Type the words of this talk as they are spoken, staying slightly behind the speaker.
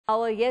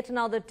Yet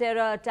another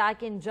terror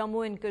attack in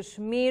Jammu and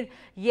Kashmir,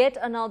 yet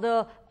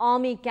another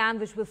army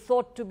camp which was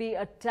thought to be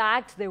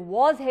attacked. There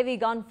was heavy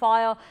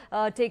gunfire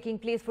taking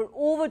place for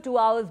over 2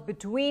 hours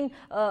between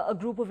a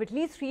group of at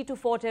least 3 to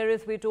 4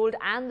 terrorists, we're told,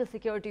 and the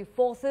security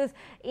forces.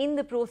 In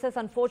the process,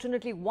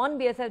 unfortunately, one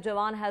BSF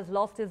Jawan has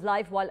lost his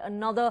life while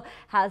another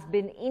has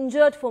been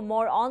injured. For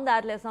more on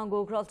that, let's now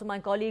go across to my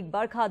colleague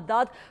Barkha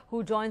Dutt,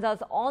 who joins us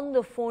on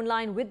the phone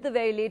line with the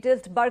very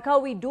latest.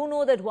 Barkha, we do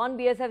know that one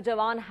BSF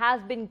Jawan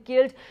has been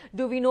killed.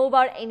 Do we know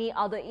about any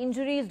other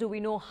injuries? Do we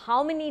know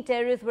how many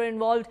terrorists were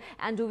involved?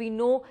 And do we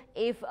know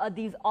if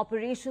these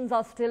operations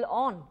are still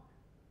on?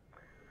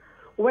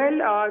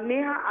 Well,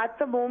 Neha, at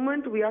the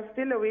moment, we are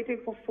still awaiting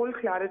for full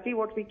clarity.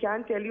 What we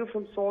can tell you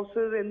from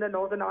sources in the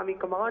Northern Army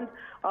Command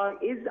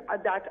is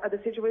that the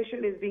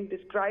situation is being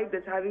described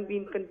as having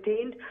been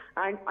contained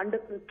and under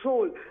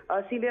control.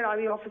 Senior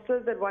Army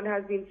officers that one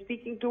has been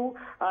speaking to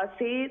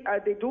say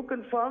they do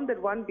confirm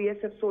that one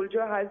BSF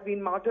soldier has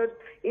been martyred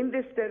in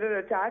this terror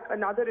attack.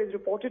 Another is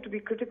reported to be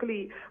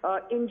critically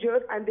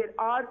injured, and there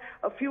are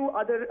a few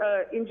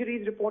other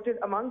injuries reported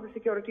among the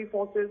security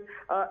forces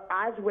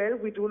as well.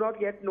 We do not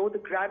yet know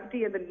the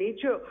gravity and the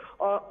nature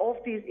of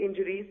these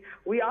injuries.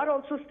 We are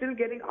also still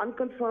getting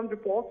unconfirmed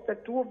reports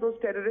that 2 of those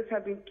terrorists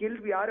have been killed.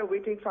 We are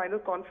awaiting final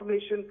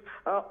confirmation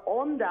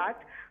on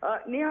that.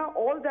 Neha,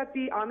 all that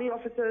the army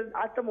officers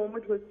at the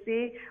moment will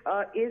say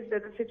is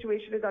that the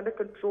situation is under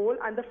control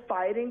and the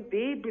firing,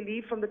 they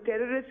believe, from the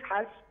terrorists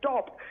has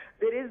stopped.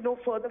 There is no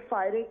further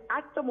firing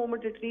at the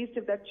moment, at least.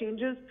 If that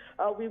changes,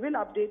 we will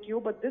update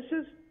you. But this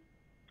is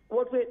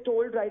what we're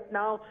told right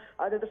now,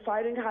 that the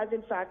firing has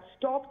in fact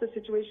stopped. The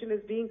situation is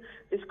being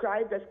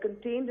described as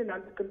contained and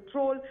under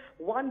control.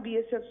 One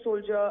BSF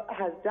soldier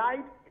has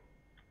died.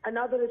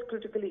 Another is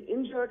critically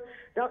injured.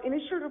 Now,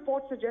 initial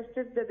reports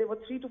suggested that there were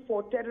 3 to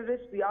 4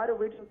 terrorists. We are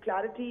awaiting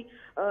clarity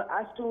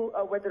as to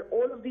whether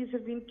all of these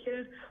have been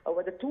killed, or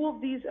whether 2 of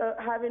these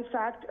have in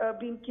fact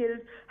been killed.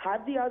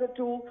 Have the other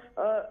 2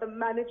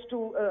 managed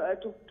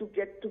to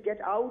get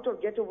out or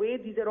get away?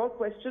 These are all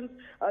questions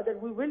that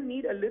we will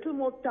need a little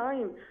more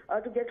time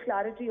to get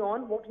clarity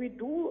on. What we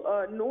do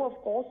know, of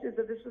course, is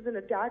that this was an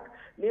attack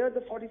near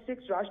the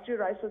 46th Rashtriya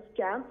Rifles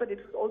camp, but it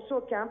was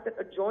also a camp that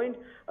adjoined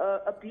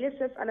a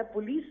BSF and a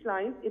police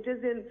line. It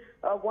is in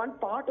one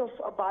part of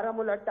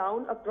Baramulla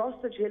town across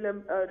the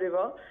Jhelum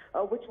river,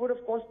 which would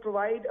of course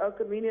provide a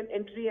convenient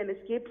entry and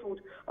escape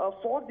route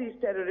for these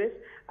terrorists,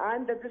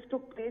 and that this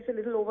took place a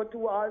little over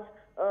 2 hours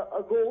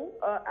ago,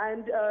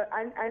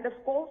 and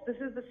of course this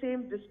is the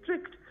same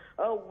district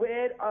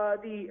where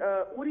the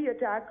Uri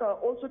attack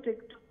also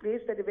took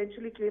place, that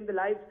eventually claimed the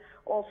lives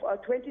of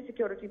 20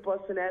 security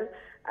personnel.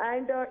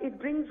 And it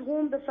brings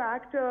home the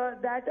fact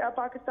that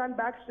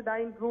Pakistan-backed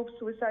Shadain groups,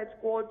 suicide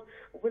squads,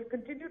 will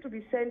continue to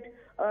be sent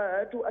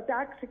to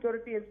attack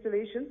security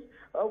installations.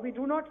 We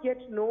do not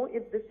yet know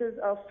if this is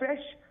a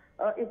fresh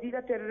if these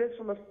are terrorists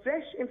from a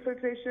fresh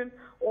infiltration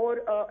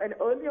or an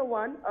earlier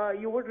one.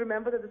 You would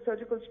remember that the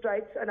surgical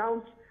strikes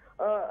announced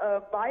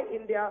by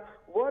India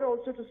were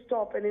also to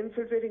stop an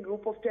infiltrating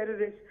group of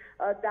terrorists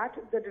that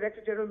the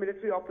Director General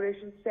Military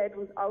Operations said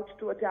was out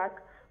to attack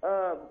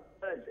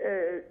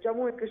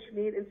Jammu and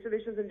Kashmir,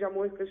 installations in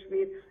Jammu and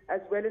Kashmir,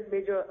 as well as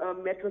major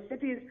metro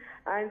cities.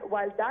 And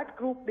while that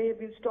group may have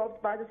been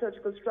stopped by the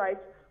surgical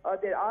strikes,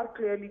 there are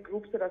clearly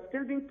groups that are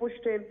still being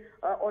pushed in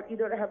or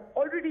either have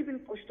already been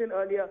pushed in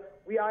earlier.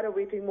 We are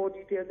awaiting more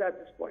details at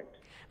this point.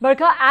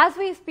 Barkha, as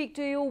we speak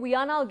to you, we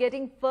are now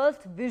getting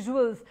first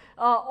visuals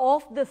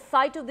of the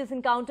site of this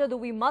encounter, though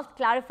we must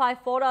clarify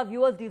for our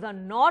viewers, these are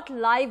not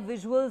live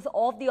visuals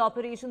of the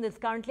operation that's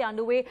currently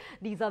underway.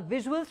 These are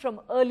visuals from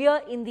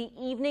earlier in the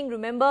evening.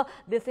 Remember,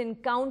 this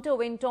encounter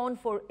went on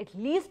for at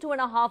least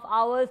 2.5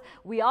 hours.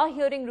 We are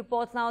hearing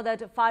reports now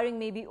that firing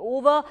may be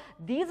over.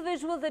 These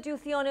visuals that you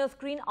see on your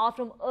screen are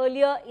from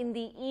earlier in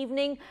the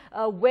evening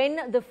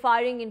when the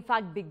firing in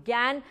fact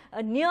began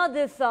near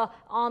this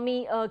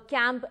army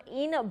camp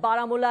in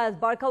Baramulla, as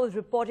Barkha was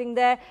reporting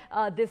there.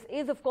 This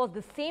is of course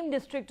the same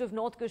district of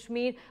North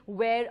Kashmir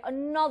where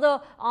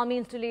another army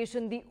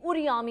installation, the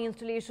Uri army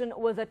installation,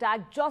 was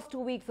attacked just 2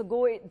 weeks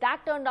ago.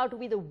 That turned out to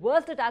be the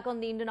worst attack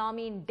on the Indian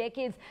army in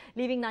decades,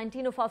 leaving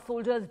 19 of our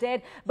soldiers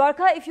dead.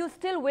 Barkha, if you're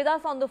still with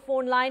us on the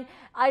phone line,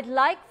 I'd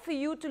like for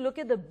you to look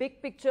at the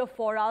big picture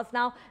for us.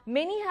 Now,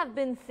 many have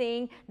been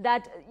saying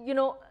that, you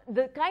know,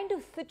 the kind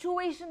of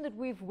situation that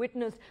we've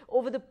witnessed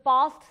over the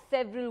past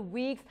several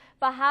weeks,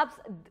 perhaps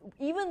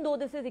even though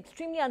this is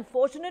extremely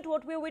unfortunate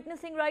what we're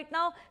witnessing right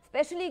now,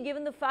 especially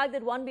given the fact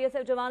that one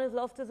BSF Jawan has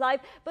lost his life,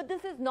 but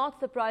this is not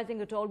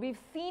surprising at all. We've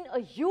seen a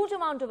huge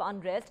amount of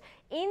unrest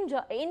in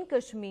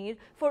Kashmir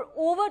for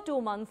over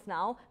 2 months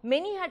now.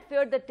 Many had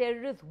feared that that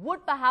terrorists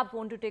would perhaps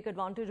want to take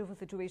advantage of a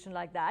situation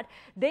like that.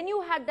 Then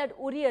you had that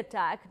Uri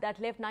attack that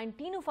left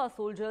 19 of our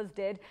soldiers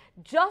dead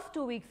just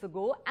 2 weeks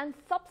ago, and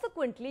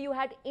subsequently you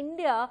had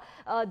India,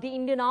 the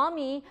Indian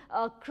Army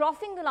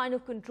crossing the line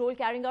of control,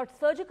 carrying out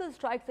surgical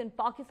strikes in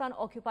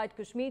Pakistan-occupied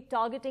Kashmir,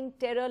 targeting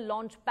terror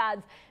launch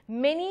pads.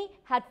 Many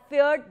had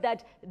feared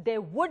that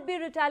there would be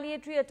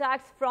retaliatory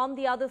attacks from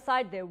the other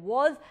side. There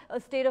was a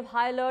state of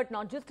high alert,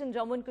 not just in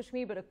Jammu and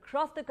Kashmir, but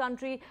across the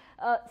country.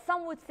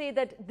 Some would say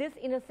that this,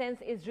 in a sense,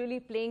 is really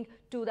playing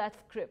to that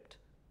script.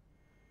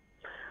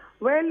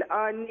 Well,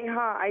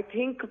 Neha, I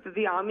think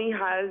the army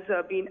has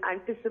been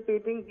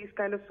anticipating these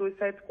kind of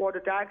suicide squad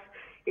attacks.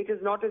 It is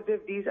not as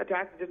if these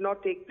attacks did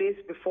not take place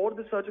before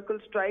the surgical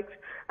strikes,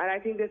 and I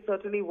think there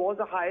certainly was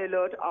a high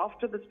alert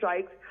after the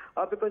strikes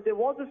because there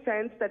was a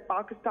sense that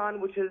Pakistan,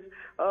 which is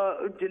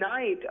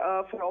denied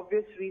for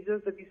obvious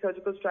reasons that these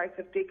surgical strikes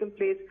have taken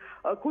place,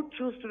 could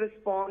choose to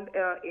respond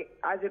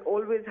as it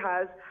always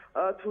has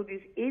through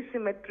these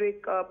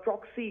asymmetric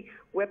proxy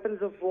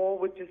weapons of war,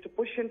 which is to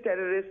push in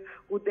terrorists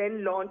who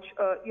then launch,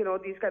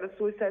 these kind of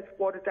suicide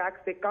squad attacks.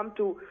 They come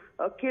to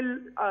kill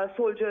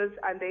soldiers,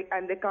 and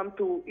they come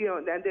to,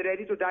 and they're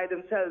ready to die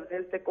themselves.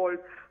 Hence, they're called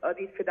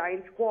these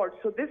Fedayeen squads.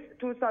 So this,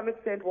 to some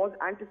extent, was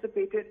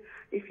anticipated.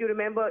 If you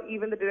remember,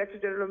 even the Director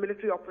General of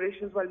Military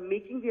Operations, while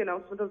making the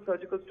announcement of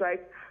surgical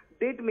strikes,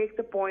 did make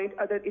the point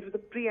that it was a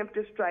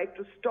preemptive strike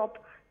to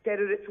stop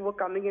terrorists who were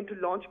coming in to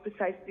launch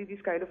precisely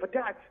these kind of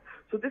attacks.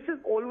 So this has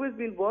always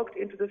been worked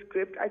into the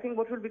script. I think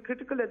what will be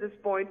critical at this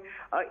point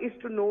is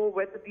to know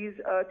whether these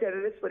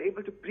terrorists were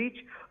able to breach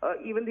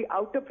even the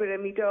outer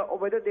perimeter, or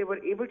whether they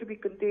were able to be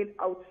contained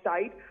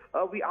outside.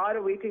 We are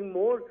awaiting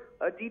more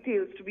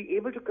details to be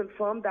able to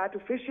confirm that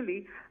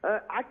officially.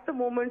 At the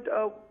moment,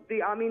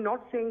 the army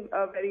not saying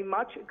very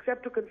much,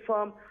 except to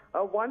confirm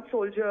one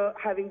soldier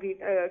having been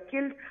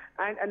killed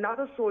and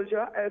another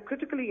soldier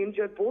critically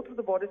injured, both of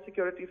the border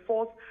security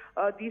force.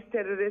 These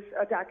terrorists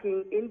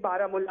attacking in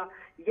Baramulla,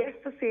 yes,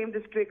 the same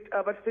district,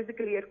 but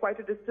physically at quite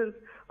a distance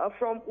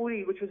from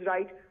Uri, which was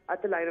right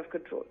at the line of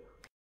control.